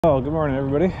Oh, good morning,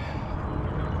 everybody.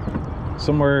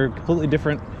 Somewhere completely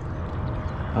different.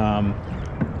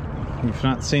 You've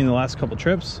not seen the last couple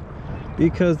trips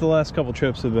because the last couple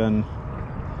trips have been,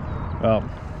 well,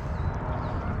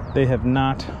 they have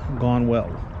not gone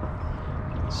well.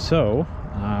 So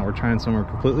we're trying somewhere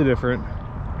completely different.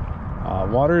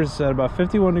 Water's at about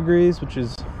 51 degrees, which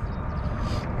is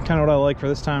kind of what I like for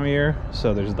this time of year.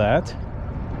 So there's that.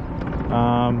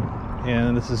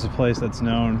 And this is a place that's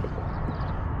known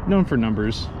for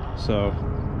numbers, so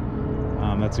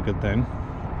that's a good thing.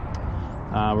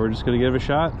 We're just gonna give it a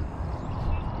shot.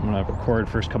 I'm gonna record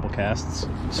first couple casts,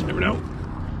 just never know.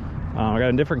 I got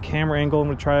a different camera angle I'm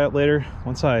gonna try out later.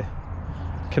 Once I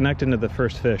connect into the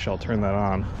first fish, I'll turn that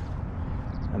on.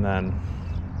 And then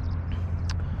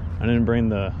I didn't bring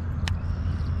the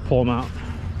pole mount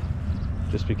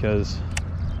just because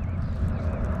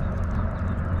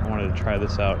I wanted to try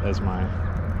this out as my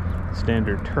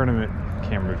standard tournament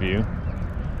camera view,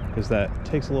 because that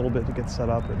takes a little bit to get set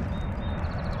up, and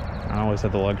I always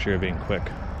have the luxury of being quick.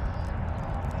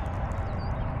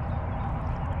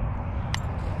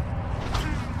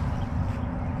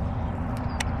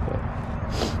 But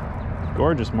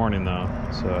gorgeous morning though,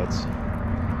 so that's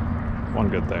one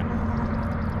good thing.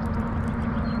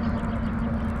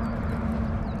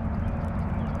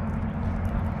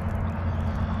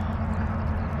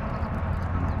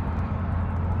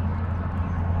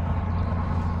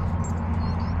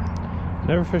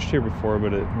 Never fished here before,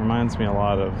 but it reminds me a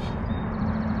lot of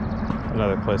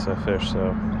another place I fished,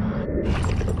 so.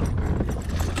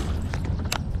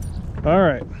 All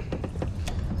right,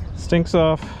 stinks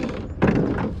off.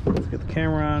 Let's get the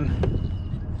camera on.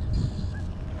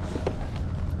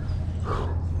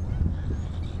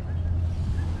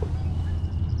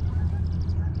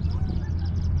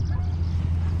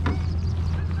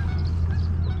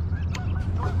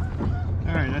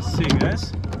 All right, nice to see you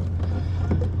guys.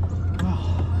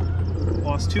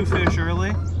 Lost 2 fish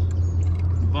early,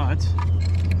 but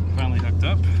finally hooked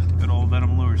up. Good old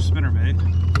Venom lure spinnerbait.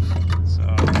 So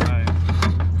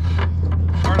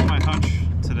part of my hunch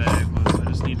today was I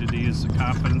just needed to use the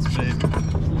confidence bait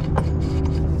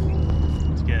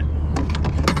to get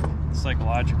the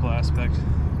psychological aspect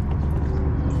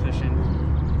of fishing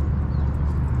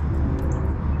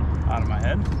out of my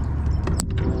head,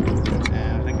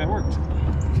 and I think that worked.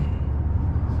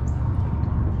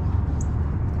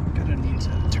 Need to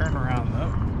turn around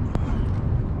though.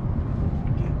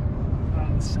 Get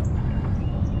on the sun.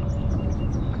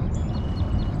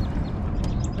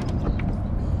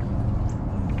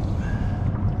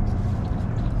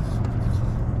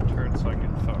 Turn so I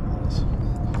can focus.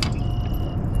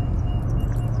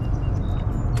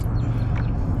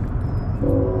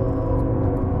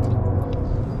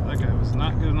 That guy was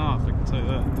not good enough, I can tell you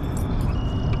that.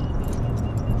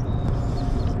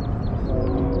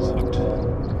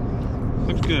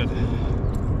 Looks good.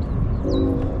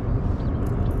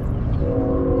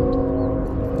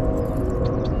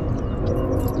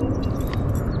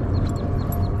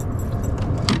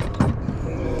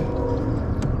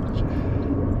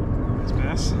 Nice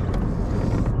bass. I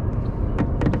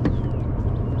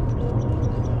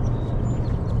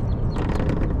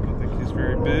don't think he's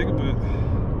very big, but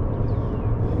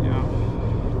you know,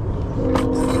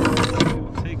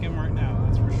 I'll take him right now,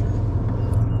 that's for sure.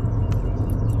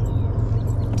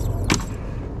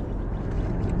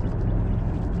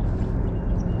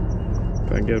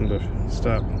 I can get him to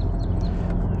stop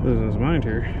losing his mind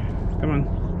here. Come on.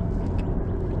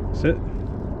 Sit.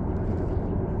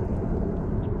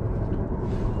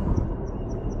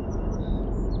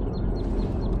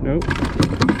 Nope.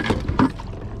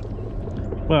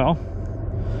 Well,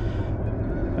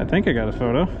 I think I got a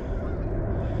photo.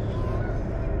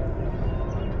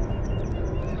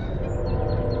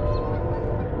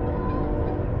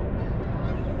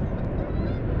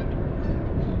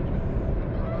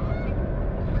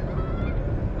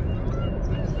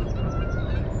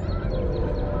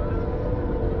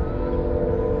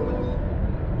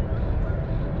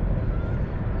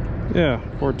 Yeah,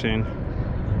 14.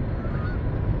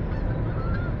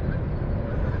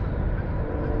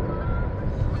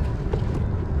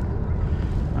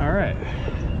 All right.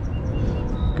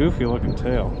 Goofy looking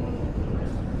tail.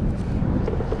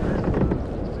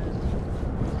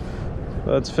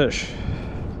 Let's fish.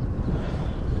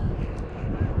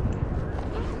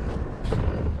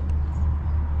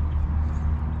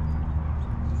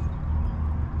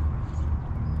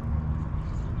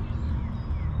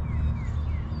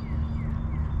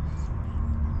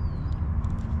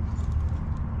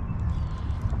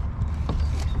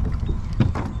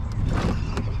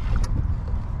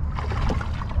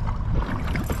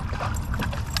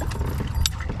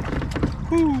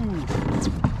 Woo!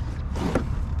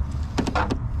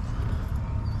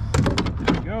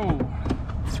 There we go.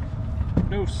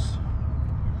 Dose.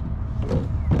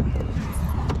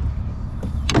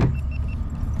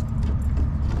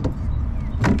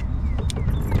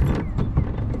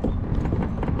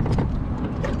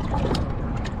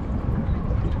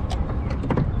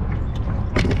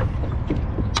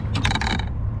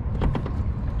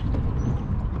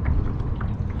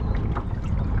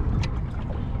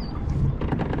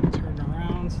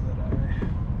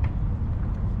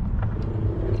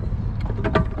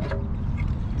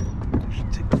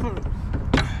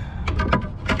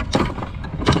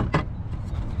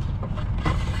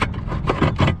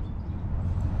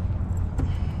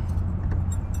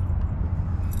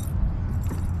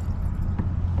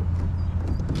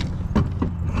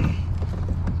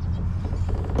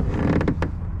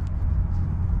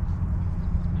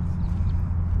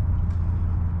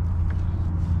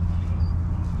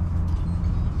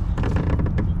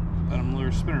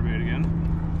 Spinnerbait again.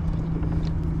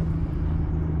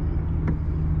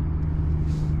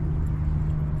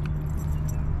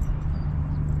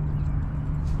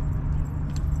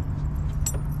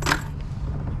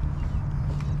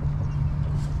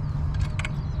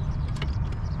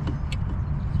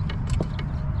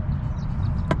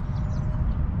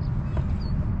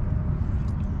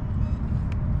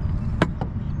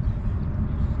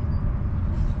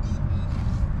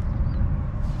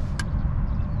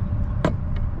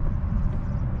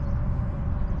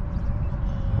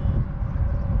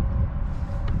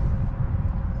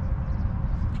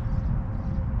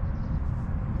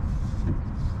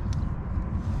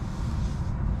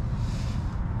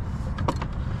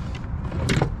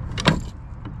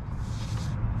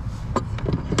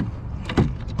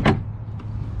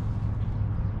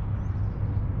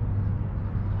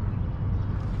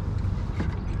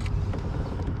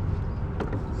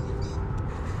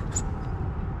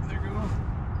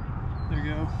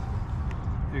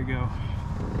 There you go.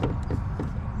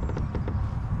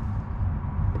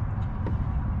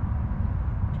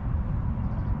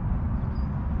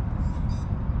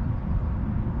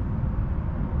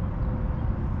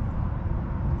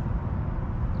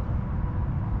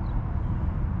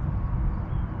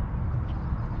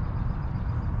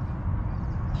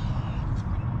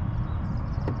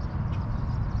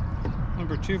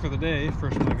 Number 2 for the day.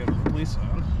 First one I got a release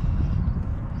on.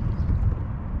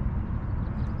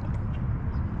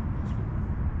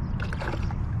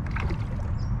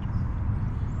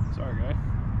 Sorry, guy.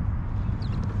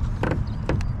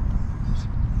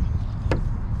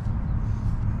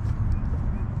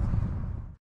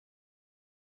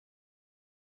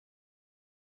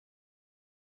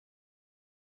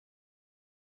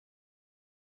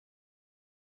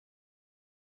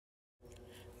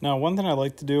 Now, one thing I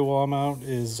like to do while I'm out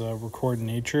is record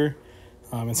nature.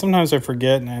 And sometimes I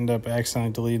forget and end up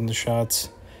accidentally deleting the shots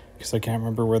because I can't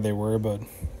remember where they were, but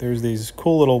there's these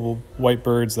cool little white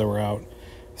birds that were out,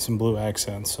 some blue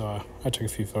accents, so I took a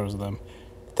few photos of them.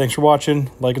 Thanks for watching,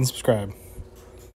 like and subscribe.